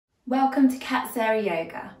Welcome to Kat Sara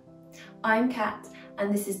Yoga. I'm Kat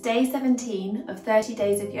and this is day 17 of 30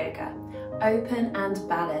 days of yoga. Open and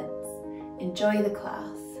balance. Enjoy the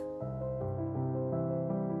class.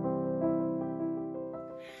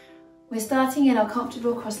 We're starting in our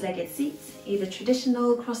comfortable cross-legged seats, either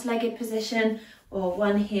traditional cross-legged position or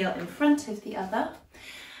one heel in front of the other.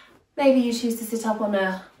 Maybe you choose to sit up on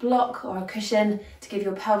a block or a cushion to give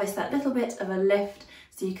your pelvis that little bit of a lift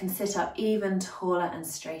so you can sit up even taller and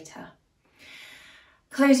straighter.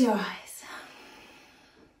 Close your eyes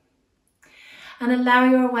and allow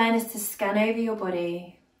your awareness to scan over your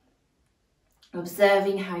body,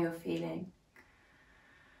 observing how you're feeling.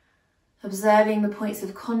 Observing the points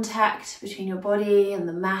of contact between your body and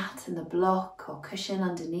the mat and the block or cushion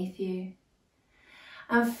underneath you,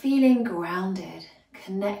 and feeling grounded,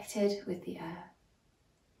 connected with the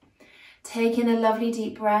earth. Take in a lovely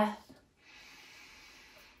deep breath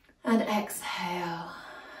and exhale.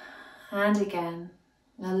 And again,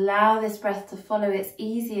 allow this breath to follow its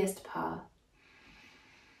easiest path.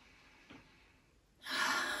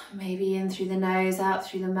 Maybe in through the nose, out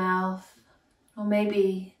through the mouth, or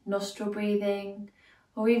maybe nostril breathing,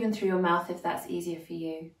 or even through your mouth if that's easier for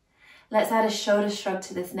you. Let's add a shoulder shrug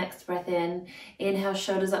to this next breath in. Inhale,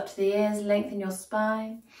 shoulders up to the ears, lengthen your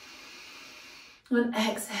spine. And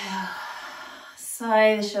exhale,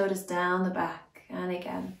 sigh the shoulders down the back, and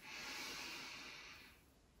again.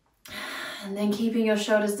 And then keeping your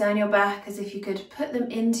shoulders down your back as if you could put them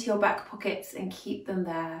into your back pockets and keep them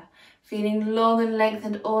there. Feeling long and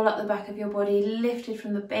lengthened all up the back of your body, lifted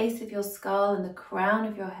from the base of your skull and the crown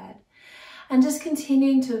of your head. And just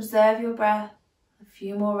continuing to observe your breath. A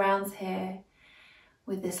few more rounds here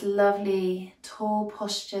with this lovely tall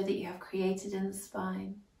posture that you have created in the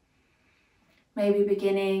spine. Maybe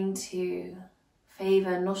beginning to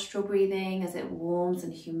favour nostril breathing as it warms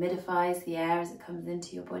and humidifies the air as it comes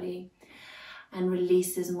into your body and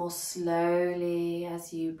releases more slowly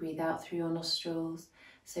as you breathe out through your nostrils.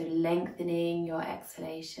 So lengthening your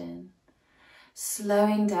exhalation,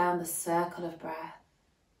 slowing down the circle of breath.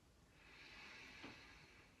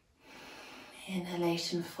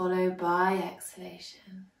 Inhalation followed by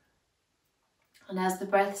exhalation. And as the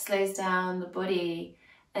breath slows down, the body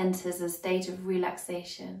enters a state of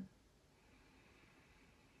relaxation.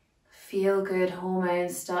 Feel-good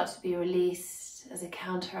hormones start to be released as a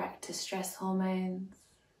counteract to stress hormones.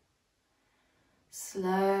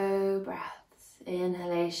 Slow breaths,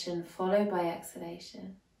 inhalation followed by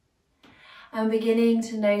exhalation. And beginning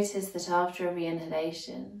to notice that after every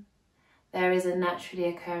inhalation, there is a naturally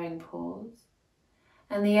occurring pause.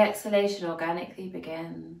 And the exhalation organically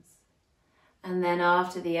begins. And then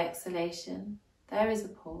after the exhalation, there is a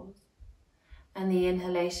pause. And the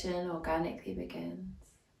inhalation organically begins.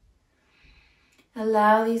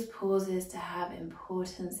 Allow these pauses to have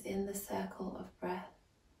importance in the circle of breath.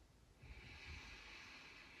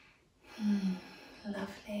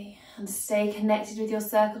 Lovely. And stay connected with your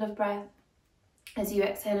circle of breath. As you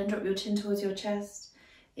exhale and drop your chin towards your chest.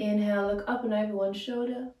 Inhale, look up and over one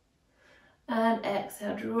shoulder. And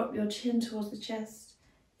exhale, drop your chin towards the chest.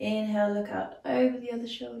 Inhale, look out over the other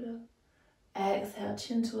shoulder. Exhale,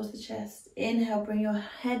 chin towards the chest. Inhale, bring your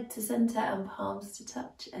head to center and palms to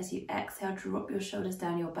touch. As you exhale, drop your shoulders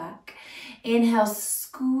down your back. Inhale,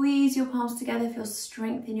 squeeze your palms together, feel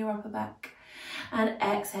strength in your upper back. And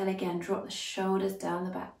exhale again, drop the shoulders down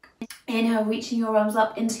the back. Inhale, reaching your arms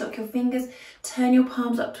up, interlock your fingers, turn your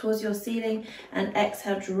palms up towards your ceiling, and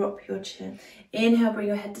exhale, drop your chin. Inhale, bring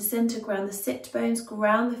your head to center, ground the sit bones,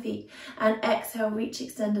 ground the feet, and exhale, reach,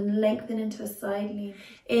 extend, and lengthen into a side lean.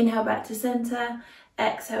 Inhale, back to center,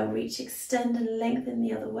 exhale, reach, extend, and lengthen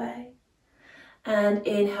the other way. And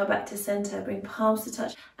inhale, back to center, bring palms to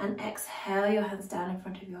touch, and exhale, your hands down in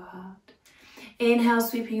front of your heart. Inhale,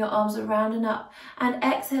 sweeping your arms around and up, and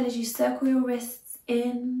exhale as you circle your wrists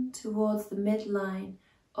in towards the midline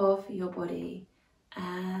of your body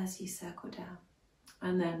as you circle down.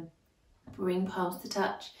 And then bring palms to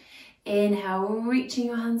touch. Inhale, reaching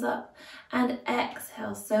your hands up, and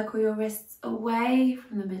exhale, circle your wrists away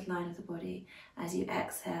from the midline of the body as you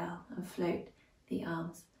exhale and float the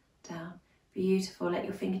arms down. Beautiful. Let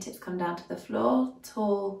your fingertips come down to the floor.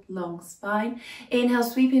 Tall, long spine. Inhale,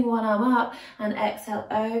 sweeping one arm up, and exhale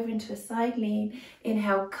over into a side lean.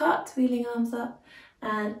 Inhale, cartwheeling arms up,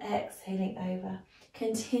 and exhaling over.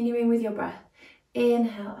 Continuing with your breath.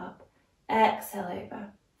 Inhale up, exhale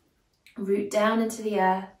over. Root down into the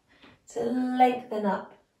earth to lengthen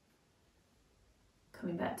up.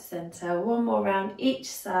 Coming back to center. One more round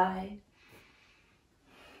each side.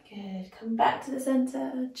 Good. Come back to the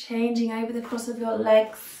center, changing over the cross of your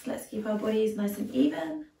legs. Let's keep our bodies nice and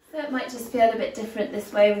even. So it might just feel a bit different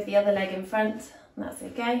this way with the other leg in front, and that's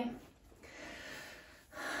okay.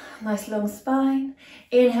 Nice long spine.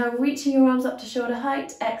 Inhale, reaching your arms up to shoulder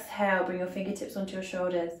height. Exhale, bring your fingertips onto your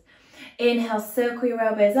shoulders. Inhale, circle your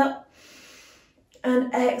elbows up.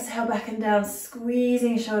 And exhale, back and down,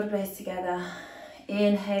 squeezing shoulder blades together.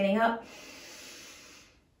 Inhaling up.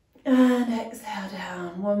 And exhale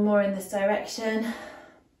down. One more in this direction.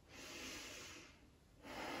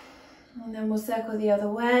 And then we'll circle the other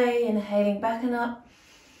way, inhaling back and up.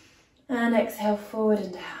 And exhale, forward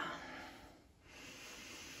and down.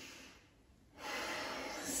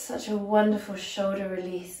 Such a wonderful shoulder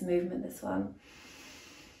release movement, this one.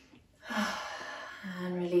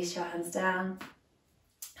 And release your hands down.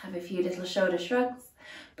 Have a few little shoulder shrugs.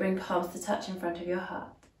 Bring palms to touch in front of your heart.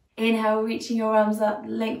 Inhale, reaching your arms up,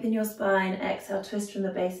 lengthen your spine. Exhale, twist from the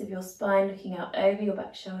base of your spine, looking out over your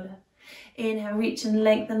back shoulder. Inhale, reach and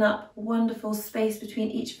lengthen up. Wonderful space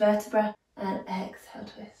between each vertebra. And exhale,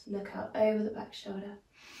 twist. Look out over the back shoulder.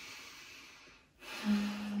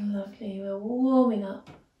 Lovely. We're warming up.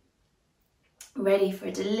 Ready for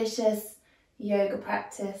a delicious yoga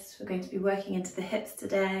practice. We're going to be working into the hips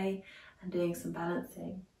today and doing some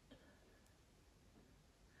balancing.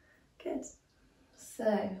 Good.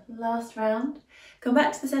 So, last round. Come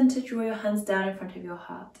back to the centre, draw your hands down in front of your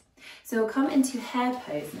heart. So we'll come into hare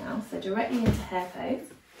pose now, so directly into hare pose.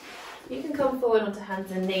 You can come forward onto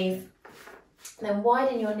hands and knees, then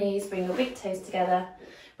widen your knees, bring your big toes together,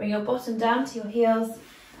 bring your bottom down to your heels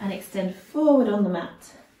and extend forward on the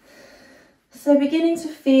mat. So beginning to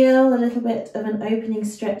feel a little bit of an opening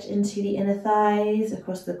stretch into the inner thighs,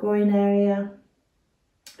 across the groin area,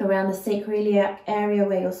 around the sacroiliac area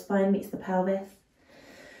where your spine meets the pelvis.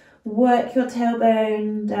 Work your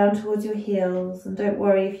tailbone down towards your heels, and don't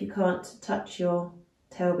worry if you can't touch your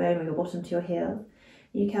tailbone or your bottom to your heel.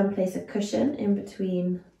 You can place a cushion in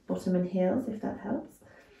between bottom and heels if that helps.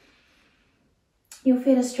 You'll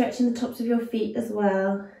feel a stretch in the tops of your feet as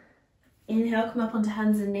well. Inhale, come up onto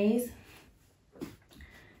hands and knees.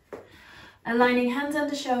 Aligning hands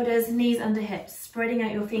under shoulders, knees under hips, spreading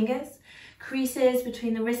out your fingers. Creases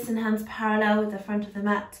between the wrists and hands parallel with the front of the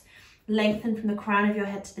mat. Lengthen from the crown of your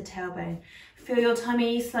head to the tailbone. Feel your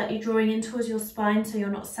tummy slightly drawing in towards your spine so you're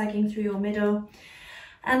not sagging through your middle.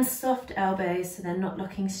 And soft elbows so they're not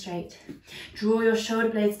locking straight. Draw your shoulder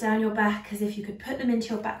blades down your back as if you could put them into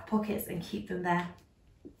your back pockets and keep them there.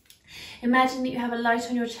 Imagine that you have a light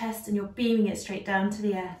on your chest and you're beaming it straight down to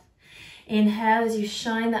the earth. Inhale as you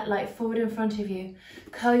shine that light forward in front of you.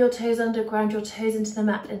 Curl your toes under, ground your toes into the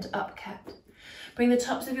mat, into up cat. Bring the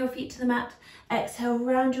tops of your feet to the mat. Exhale,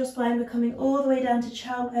 round your spine, becoming all the way down to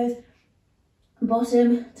child pose.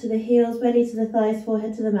 Bottom to the heels, belly to the thighs,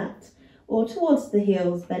 forehead to the mat. Or towards the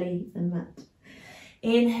heels, belly and mat.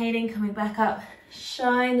 Inhaling, coming back up.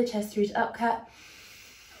 Shine the chest through to up cat.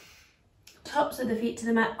 Tops of the feet to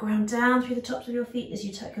the mat, ground down through the tops of your feet as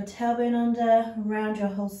you tuck your tailbone under, around your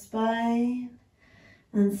whole spine.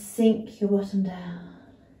 And sink your bottom down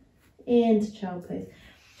into child pose.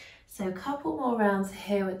 So a couple more rounds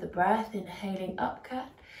here with the breath, inhaling up cat,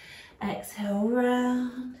 exhale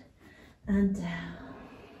round and down.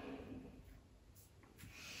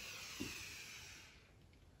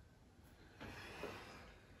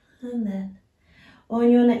 And then on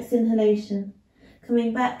your next inhalation,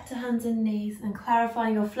 coming back to hands and knees and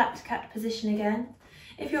clarifying your flat cat position again.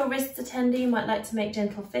 If your wrists are tender, you might like to make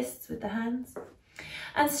gentle fists with the hands.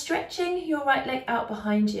 And stretching your right leg out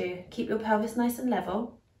behind you. Keep your pelvis nice and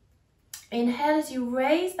level. Inhale as you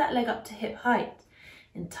raise that leg up to hip height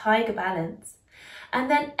in tiger balance. And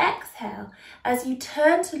then exhale as you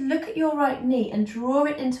turn to look at your right knee and draw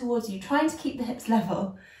it in towards you, trying to keep the hips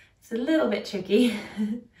level. It's a little bit tricky.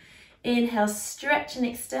 Inhale, stretch and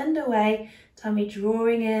extend away, tummy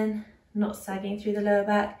drawing in, not sagging through the lower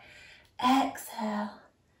back. Exhale,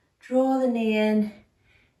 draw the knee in.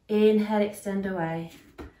 Inhale, extend away.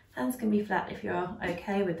 Hands can be flat if you're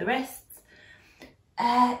okay with the wrists.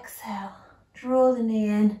 Exhale, draw the knee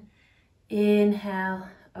in, inhale,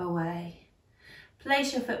 away.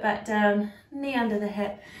 Place your foot back down, knee under the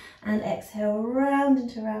hip, and exhale, round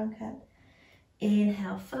into round cat.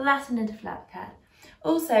 Inhale, flatten into flat cat.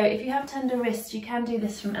 Also, if you have tender wrists, you can do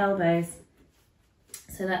this from elbows.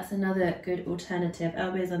 So that's another good alternative,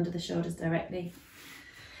 elbows under the shoulders directly.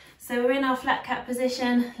 So we're in our flat cat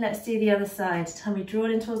position. Let's do the other side. Tummy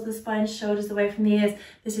drawn in towards the spine, shoulders away from the ears.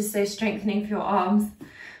 This is so strengthening for your arms,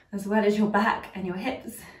 as well as your back and your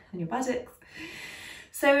hips and your buttocks.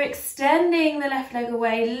 So we're extending the left leg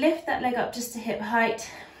away. Lift that leg up just to hip height.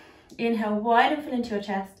 Inhale, wide and fill into your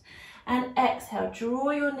chest. And exhale,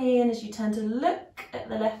 draw your knee in as you turn to look at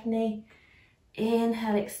the left knee.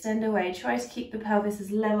 Inhale, extend away. Try to keep the pelvis as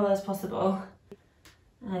level as possible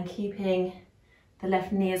and keeping the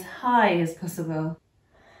left knee as high as possible.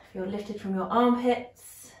 Feel lifted from your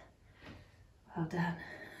armpits. Well done.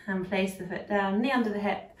 And place the foot down, knee under the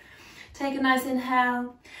hip. Take a nice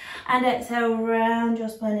inhale and exhale, round your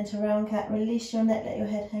spine into round cat. Release your neck, let your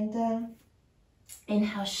head hang down.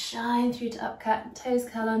 Inhale, shine through to up cat, toes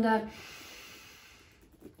curl under.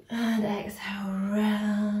 And exhale,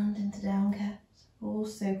 round into down cat,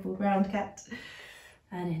 also called round cat.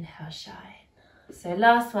 And inhale, shine. So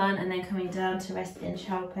last one, and then coming down to rest in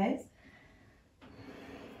child pose.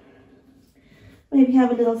 Maybe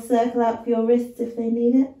have a little circle out for your wrists if they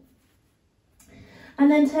need it.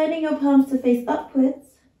 And then turning your palms to face upwards,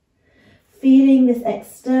 feeling this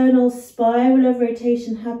external spiral of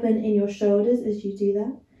rotation happen in your shoulders as you do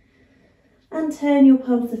that. And turn your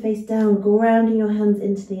palms to face down, grounding your hands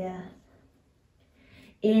into the earth.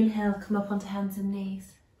 Inhale, come up onto hands and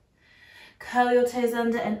knees. Curl your toes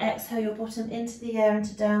under and exhale your bottom into the air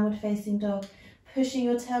into downward facing dog, pushing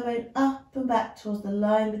your tailbone up and back towards the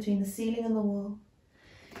line between the ceiling and the wall.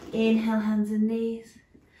 Inhale, hands and knees,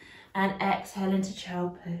 and exhale into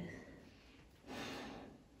child pose.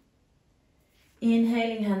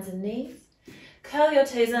 Inhaling, hands and knees. Curl your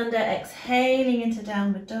toes under, exhaling into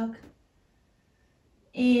downward dog.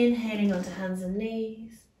 Inhaling onto hands and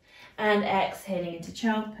knees and exhaling into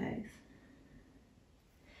child pose.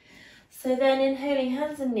 So then inhaling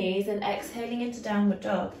hands and knees and exhaling into downward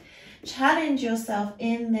dog. Challenge yourself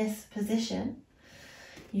in this position.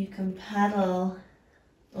 You can paddle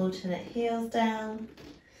alternate heels down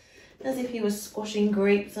as if you were squashing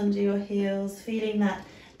grapes under your heels, feeling that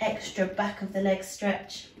extra back of the leg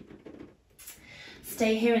stretch.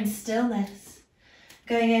 Stay here in stillness.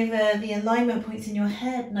 Going over the alignment points in your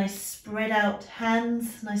head, nice spread out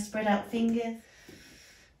hands, nice spread out fingers.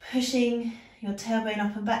 Pushing your tailbone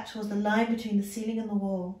up and back towards the line between the ceiling and the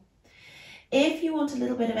wall. If you want a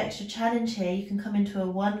little bit of extra challenge here, you can come into a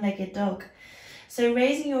one-legged dog. So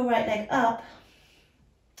raising your right leg up,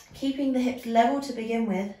 keeping the hips level to begin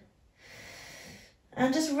with,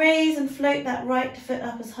 and just raise and float that right foot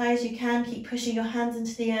up as high as you can. Keep pushing your hands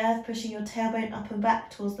into the earth, pushing your tailbone up and back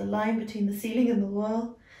towards the line between the ceiling and the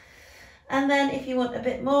wall. And then if you want a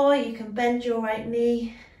bit more, you can bend your right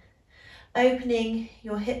knee, opening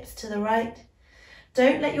your hips to the right.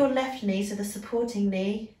 Don't let your left knee, so the supporting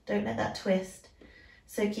knee, don't let that twist.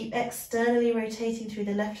 So keep externally rotating through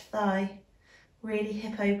the left thigh. Really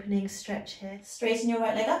hip opening stretch here. Straighten your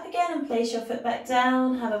right leg up again and place your foot back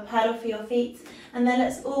down. Have a paddle for your feet. And then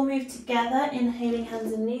let's all move together, inhaling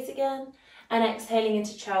hands and knees again and exhaling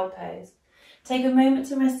into child pose. Take a moment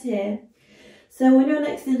to rest here. So on your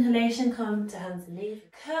next inhalation, come to hands and knees.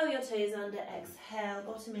 Curl your toes under, exhale,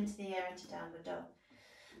 bottom into the air into downward dog.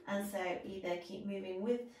 And so either keep moving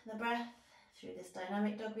with the breath through this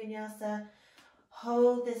dynamic dog vinyasa.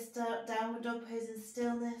 Hold this downward dog pose in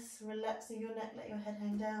stillness, relaxing your neck, let your head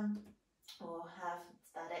hang down. Or have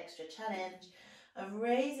that extra challenge of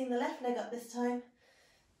raising the left leg up this time.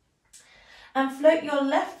 And float your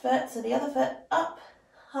left foot, so the other foot, up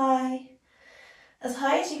high. As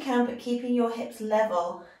high as you can, but keeping your hips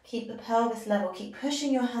level. Keep the pelvis level. Keep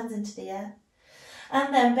pushing your hands into the air.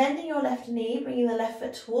 And then bending your left knee, bringing the left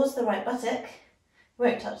foot towards the right buttock.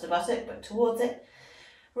 Won't touch the buttock, but towards it.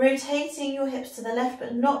 Rotating your hips to the left,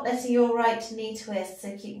 but not letting your right knee twist.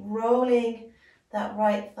 So keep rolling that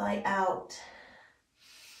right thigh out.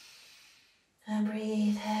 And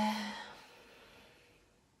breathe here.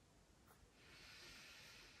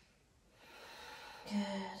 Good.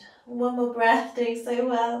 One more breath, doing so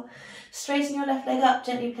well. Straighten your left leg up,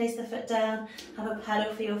 gently place the foot down. Have a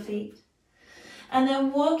paddle for your feet. And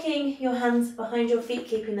then walking your hands behind your feet,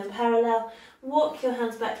 keeping them parallel. Walk your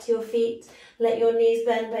hands back to your feet. Let your knees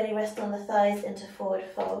bend, belly rest on the thighs into forward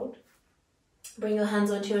fold. Bring your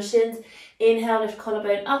hands onto your shins. Inhale, lift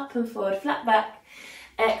collarbone up and forward, flat back.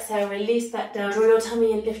 Exhale, release back down. Draw your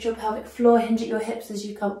tummy and lift your pelvic floor. Hinge at your hips as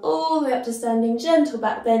you come all the way up to standing. Gentle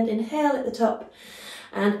back bend. Inhale at the top.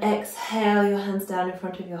 And exhale, your hands down in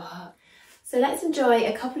front of your heart. So let's enjoy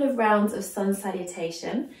a couple of rounds of sun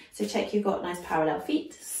salutation. So check you've got nice parallel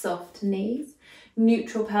feet, soft knees,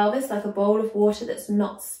 neutral pelvis like a bowl of water that's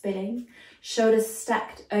not spilling, shoulders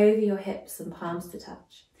stacked over your hips and palms to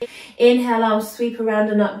touch. Inhale, arms sweep around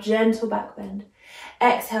and up, gentle back bend.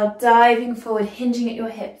 Exhale, diving forward, hinging at your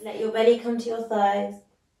hips. Let your belly come to your thighs,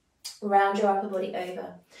 round your upper body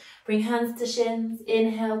over. Bring hands to shins,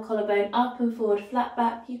 inhale, collarbone up and forward, flat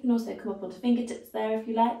back. You can also come up onto fingertips there if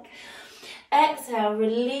you like. Exhale,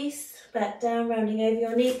 release, back down, rounding over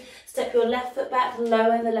your knees. Step your left foot back,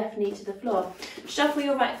 lower the left knee to the floor. Shuffle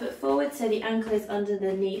your right foot forward so the ankle is under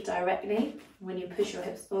the knee directly when you push your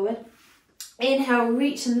hips forward. Inhale,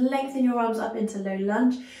 reach and lengthen your arms up into low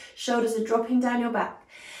lunge. Shoulders are dropping down your back.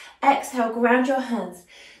 Exhale, ground your hands.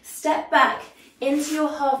 Step back into your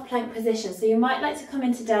half plank position. So you might like to come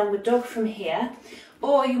into downward dog from here,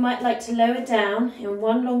 or you might like to lower down in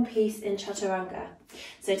one long piece in chaturanga.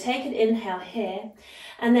 So take an inhale here,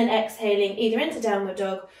 and then exhaling either into downward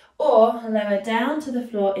dog or lower down to the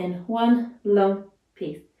floor in one long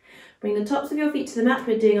piece. Bring the tops of your feet to the mat.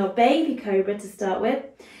 We're doing our baby cobra to start with.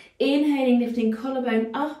 Inhaling, lifting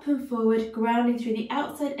collarbone up and forward, grounding through the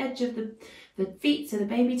outside edge of the feet, so the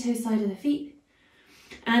baby toe side of the feet.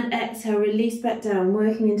 And exhale, release back down,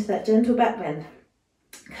 working into that gentle back bend.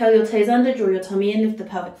 Curl your toes under, draw your tummy in, lift the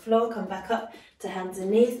pelvic floor, come back up to hands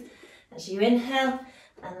and knees. As you inhale,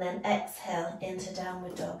 and then exhale into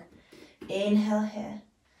downward dog. Inhale here.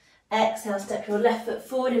 Exhale, step your left foot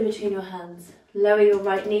forward in between your hands. Lower your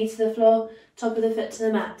right knee to the floor, top of the foot to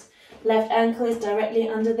the mat. Left ankle is directly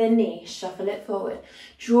under the knee. Shuffle it forward.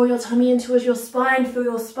 Draw your tummy in towards your spine. Feel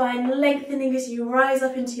your spine lengthening as you rise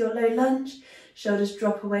up into your low lunge. Shoulders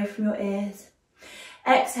drop away from your ears.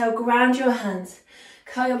 Exhale, ground your hands.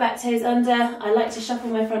 Curl your back toes under. I like to shuffle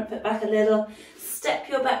my front foot back a little. Step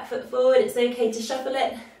your back foot forward. It's okay to shuffle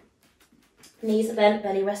it. Knees are bent,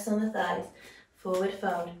 belly rests on the thighs. Forward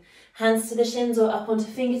fold. Hands to the shins or up onto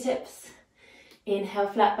fingertips. Inhale,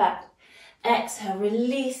 flat back. Exhale,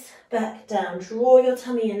 release back down. Draw your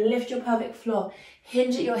tummy in, lift your pelvic floor.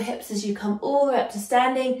 Hinge at your hips as you come all the way up to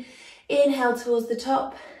standing. Inhale towards the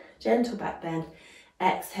top, gentle back bend.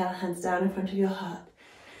 Exhale, hands down in front of your heart.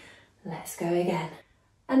 Let's go again.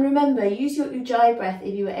 And remember, use your ujjayi breath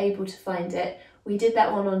if you were able to find it. We did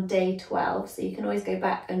that one on day 12, so you can always go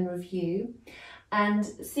back and review. And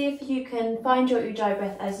see if you can find your ujjayi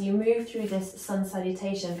breath as you move through this sun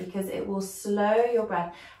salutation, because it will slow your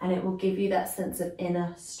breath and it will give you that sense of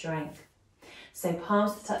inner strength. So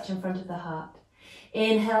palms to touch in front of the heart.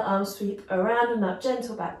 Inhale, arms sweep around and up,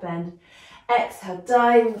 gentle back bend. Exhale,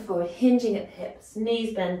 diving forward, hinging at the hips,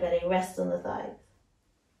 knees bend, belly rest on the thighs.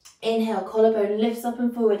 Inhale, collarbone lifts up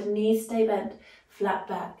and forward, knees stay bent, flat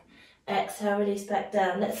back. Exhale, release back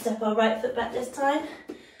down. Let's step our right foot back this time.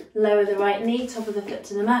 Lower the right knee, top of the foot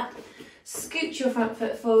to the mat. Scoot your front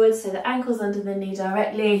foot forward so the ankle's under the knee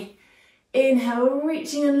directly. Inhale,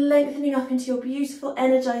 reaching and lengthening up into your beautiful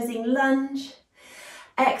energizing lunge.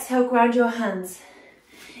 Exhale, ground your hands.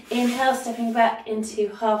 Inhale, stepping back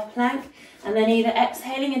into half plank, and then either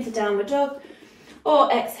exhaling into downward dog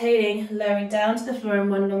or exhaling, lowering down to the floor in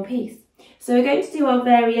one long piece. So we're going to do our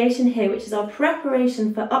variation here, which is our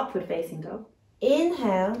preparation for upward facing dog.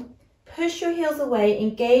 Inhale, push your heels away,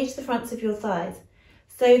 engage the fronts of your thighs.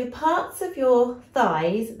 So the parts of your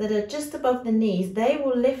thighs that are just above the knees, they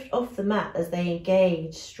will lift off the mat as they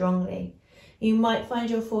engage strongly. You might find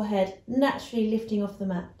your forehead naturally lifting off the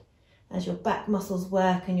mat as your back muscles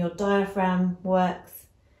work and your diaphragm works.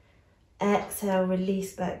 Exhale,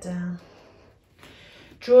 release back down.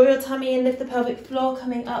 Draw your tummy in, lift the pelvic floor,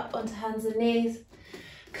 coming up onto hands and knees.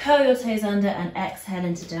 Curl your toes under and exhale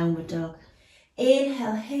into downward dog.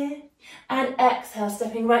 Inhale here and exhale,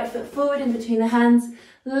 stepping right foot forward in between the hands.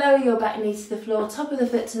 Lower your back knee to the floor, top of the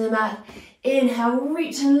foot to the mat. Inhale,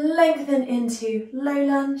 reach and lengthen into low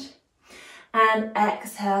lunge. And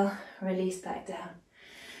exhale, release back down.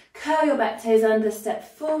 Curl your back toes under, step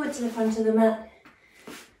forward to the front of the mat.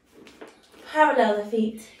 Parallel the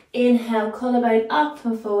feet. Inhale, collarbone up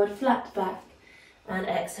and forward, flat back. And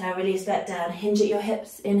exhale, release back down. Hinge at your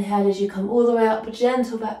hips. Inhale as you come all the way up,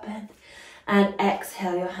 gentle back bend. And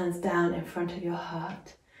exhale, your hands down in front of your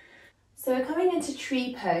heart. So we're coming into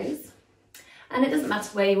tree pose. And it doesn't matter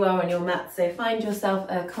where you are on your mat, so find yourself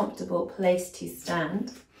a comfortable place to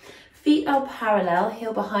stand. Feet are parallel,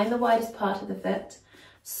 heel behind the widest part of the foot.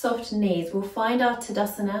 Soft knees. We'll find our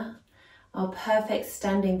Tadasana, our perfect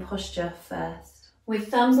standing posture first. With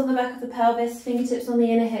thumbs on the back of the pelvis, fingertips on the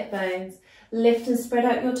inner hip bones, lift and spread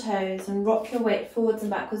out your toes and rock your weight forwards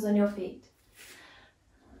and backwards on your feet.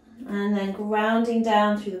 And then grounding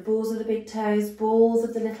down through the balls of the big toes, balls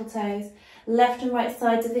of the little toes, left and right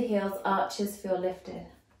sides of the heels, arches feel lifted.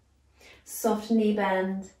 Soft knee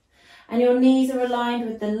bend. And your knees are aligned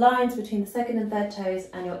with the lines between the second and third toes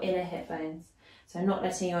and your inner hip bones. So not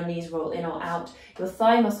letting your knees roll in or out. Your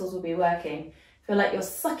thigh muscles will be working. Feel like you're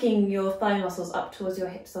sucking your thigh muscles up towards your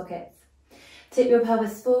hip sockets. Tip your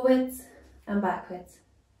pelvis forwards and backwards.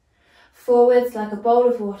 Forwards like a bowl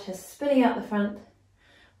of water spilling out the front.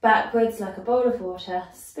 Backwards like a bowl of water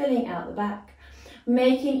spilling out the back.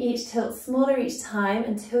 making each tilt smaller each time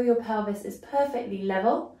until your pelvis is perfectly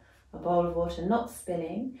level, a bowl of water not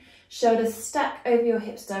spilling. Shoulders stack over your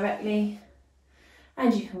hips directly,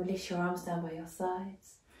 and you can release your arms down by your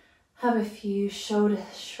sides. Have a few shoulder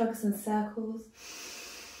shrugs and circles.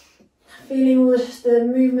 Feeling all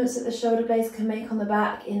the movements that the shoulder blades can make on the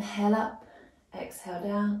back. Inhale up, exhale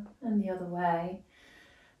down, and the other way.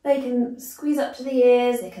 They can squeeze up to the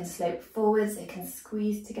ears, they can slope forwards, they can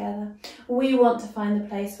squeeze together. We want to find the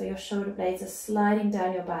place where your shoulder blades are sliding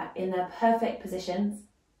down your back in their perfect positions,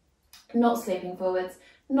 not sloping forwards,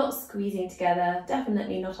 not squeezing together,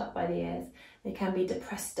 definitely not up by the ears. They can be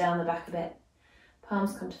depressed down the back a bit.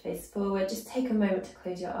 Palms come to face forward. Just take a moment to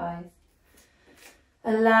close your eyes.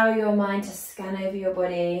 Allow your mind to scan over your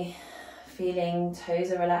body, feeling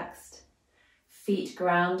toes are relaxed, feet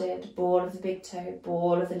grounded, ball of the big toe,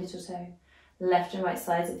 ball of the little toe, left and right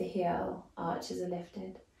sides of the heel, arches are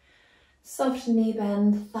lifted. Soft knee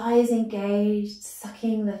bend, thighs engaged,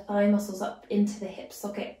 sucking the thigh muscles up into the hip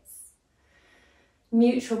sockets.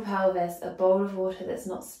 Neutral pelvis, a bowl of water that's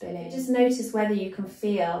not spilling. Just notice whether you can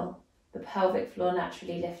feel the pelvic floor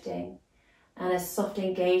naturally lifting and a soft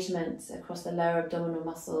engagement across the lower abdominal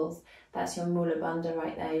muscles. That's your mula bandha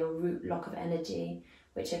right there, your root lock of energy,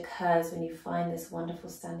 which occurs when you find this wonderful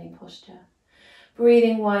standing posture.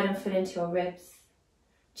 Breathing wide and full into your ribs,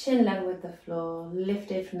 chin level with the floor,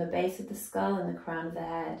 lifted from the base of the skull and the crown of the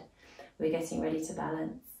head. We're getting ready to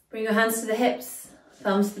balance. Bring your hands to the hips,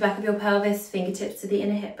 thumbs to the back of your pelvis, fingertips to the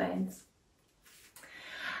inner hip bones.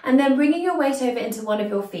 And then bringing your weight over into one of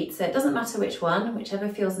your feet, so it doesn't matter which one, whichever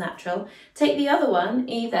feels natural. Take the other one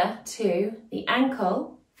either to the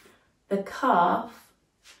ankle, the calf,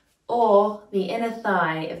 or the inner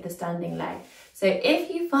thigh of the standing leg. So if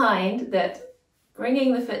you find that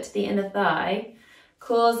bringing the foot to the inner thigh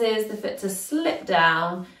causes the foot to slip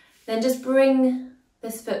down, then just bring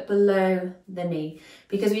this foot below the knee,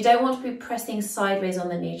 because we don't want to be pressing sideways on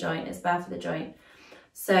the knee joint. It's bad for the joint.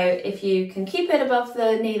 So if you can keep it above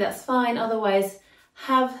the knee, that's fine. Otherwise,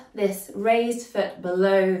 have this raised foot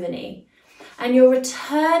below the knee. And you're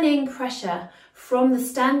returning pressure from the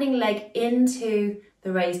standing leg into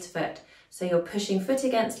the raised foot. So you're pushing foot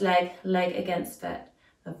against leg, leg against foot,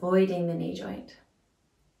 avoiding the knee joint.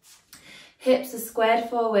 Hips are squared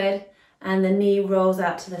forward and the knee rolls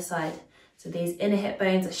out to the side. So these inner hip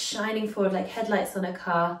bones are shining forward like headlights on a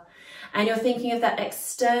car. And you're thinking of that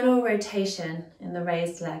external rotation in the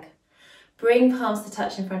raised leg. Bring palms to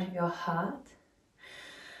touch in front of your heart.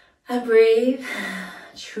 And breathe.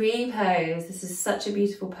 Tree pose. This is such a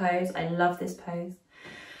beautiful pose. I love this pose.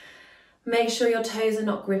 Make sure your toes are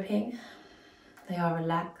not gripping. They are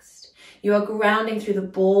relaxed. You are grounding through the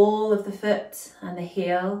ball of the foot and the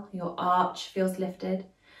heel. Your arch feels lifted.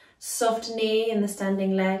 Soft knee in the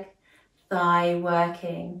standing leg. Thigh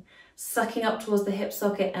working. Sucking up towards the hip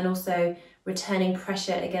socket and also returning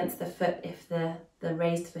pressure against the foot if the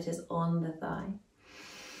raised foot is on the thigh.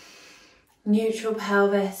 Neutral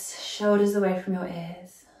pelvis, shoulders away from your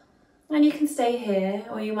ears. And you can stay here,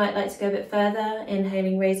 or you might like to go a bit further,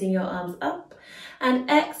 inhaling, raising your arms up, and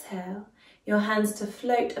exhale, your hands to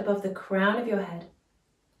float above the crown of your head.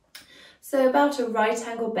 So about a right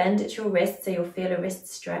angle bend at your wrist, so you'll feel a wrist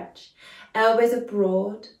stretch. Elbows are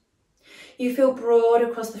broad. You feel broad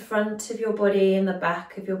across the front of your body and the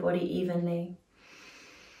back of your body evenly.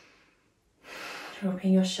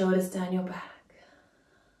 Dropping your shoulders down your back.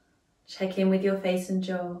 Check in with your face and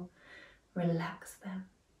jaw. Relax them.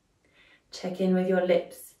 Check in with your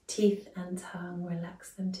lips, teeth and tongue.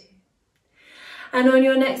 Relax them too. And on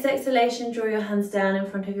your next exhalation, draw your hands down in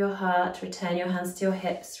front of your heart. Return your hands to your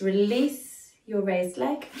hips. Release your raised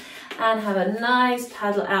leg and have a nice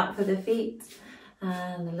paddle out for the feet.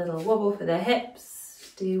 And a little wobble for the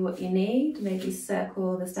hips. Do what you need. Maybe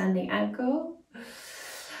circle the standing ankle.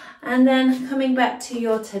 And then coming back to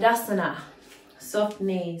your Tadasana. Soft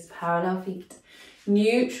knees, parallel feet.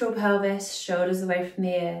 Neutral pelvis, shoulders away from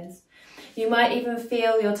the ears. You might even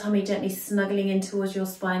feel your tummy gently snuggling in towards your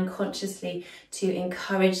spine consciously to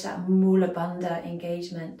encourage that mula bandha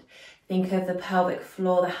engagement. Think of the pelvic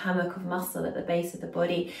floor, the hammock of muscle at the base of the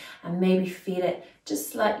body, and maybe feel it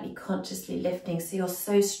just slightly consciously lifting. So you're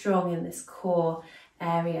so strong in this core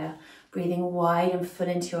area, breathing wide and full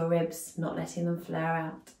into your ribs, not letting them flare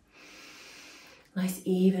out. Nice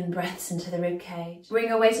even breaths into the rib cage. Bring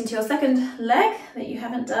your weight into your second leg that you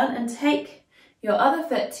haven't done and take your other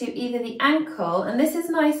foot to either the ankle, and this is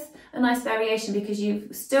a nice variation because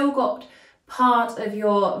you've still got part of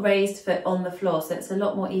your raised foot on the floor, so it's a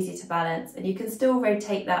lot more easy to balance, and you can still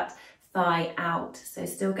rotate that thigh out, so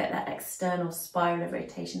still get that external spiral of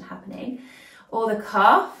rotation happening. Or the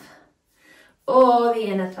calf, or the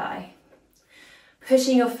inner thigh.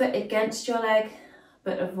 Pushing your foot against your leg,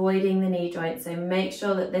 but avoiding the knee joint. So make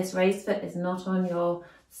sure that this raised foot is not on your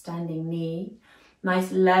standing knee.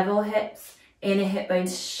 Nice level hips, inner hip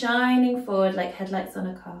bones shining forward like headlights on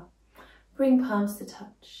a car. Bring palms to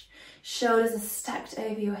touch. Shoulders are stacked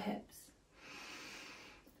over your hips.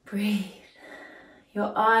 Breathe.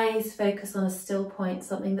 Your eyes focus on a still point,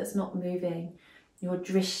 something that's not moving. Your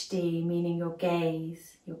drishti, meaning your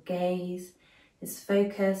gaze. Your gaze is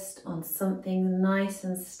focused on something nice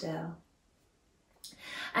and still.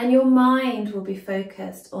 And your mind will be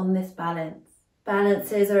focused on this balance.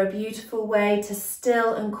 Balances are a beautiful way to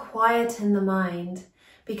still and quieten the mind,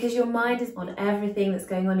 because your mind is on everything that's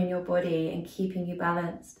going on in your body and keeping you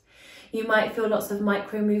balanced. You might feel lots of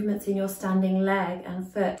micro movements in your standing leg and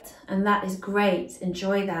foot, and that is great.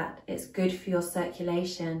 Enjoy that. It's good for your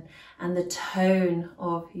circulation and the tone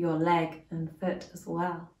of your leg and foot as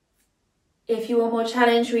well. If you want more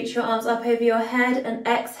challenge, reach your arms up over your head and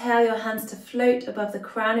exhale your hands to float above the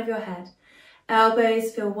crown of your head.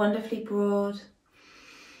 Elbows feel wonderfully broad.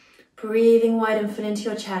 Breathing wide and full into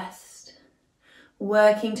your chest.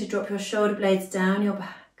 Working to drop your shoulder blades down your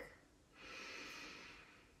back.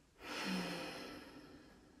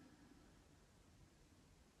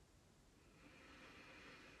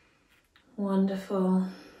 Wonderful.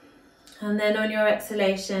 And then on your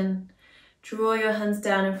exhalation, draw your hands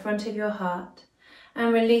down in front of your heart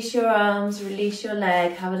and release your arms, release your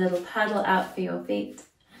leg, have a little paddle out for your feet.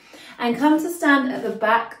 And come to stand at the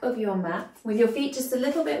back of your mat with your feet just a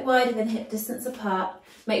little bit wider than hip distance apart.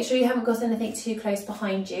 Make sure you haven't got anything too close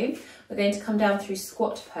behind you. We're going to come down through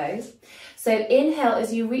squat pose. So inhale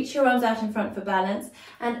as you reach your arms out in front for balance,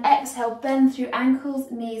 and exhale, bend through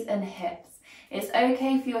ankles, knees and hips. It's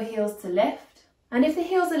okay for your heels to lift. And if the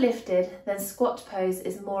heels are lifted, then squat pose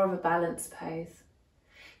is more of a balanced pose.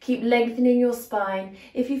 Keep lengthening your spine.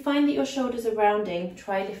 If you find that your shoulders are rounding,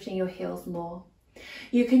 try lifting your heels more.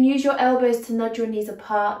 You can use your elbows to nudge your knees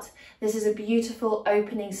apart. This is a beautiful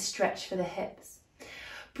opening stretch for the hips.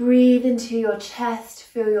 Breathe into your chest,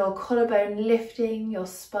 feel your collarbone lifting, your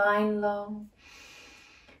spine long.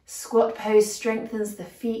 Squat pose strengthens the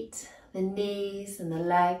feet, the knees and the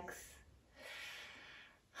legs.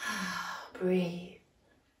 Breathe.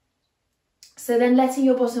 So then letting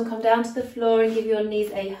your bottom come down to the floor and give your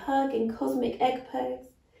knees a hug in cosmic egg pose.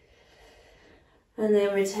 And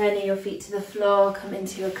then returning your feet to the floor, come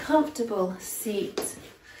into a comfortable seat.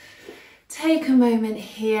 Take a moment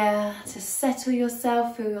here to settle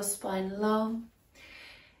yourself, feel your spine long.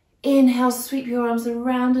 Inhale, sweep your arms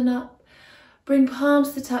around and up. Bring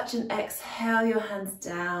palms to touch and exhale your hands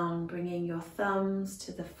down, bringing your thumbs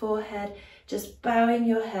to the forehead, just bowing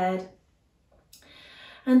your head.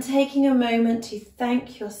 And taking a moment to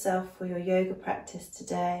thank yourself for your yoga practice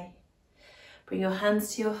today. Bring your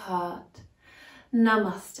hands to your heart.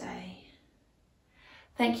 Namaste.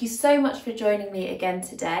 Thank you so much for joining me again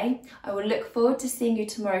today. I will look forward to seeing you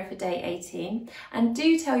tomorrow for day 18. And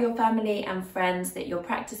do tell your family and friends that you're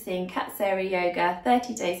practicing Katsari Yoga,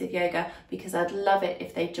 30 days of yoga, because I'd love it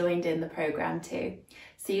if they joined in the program too.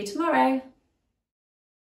 See you tomorrow.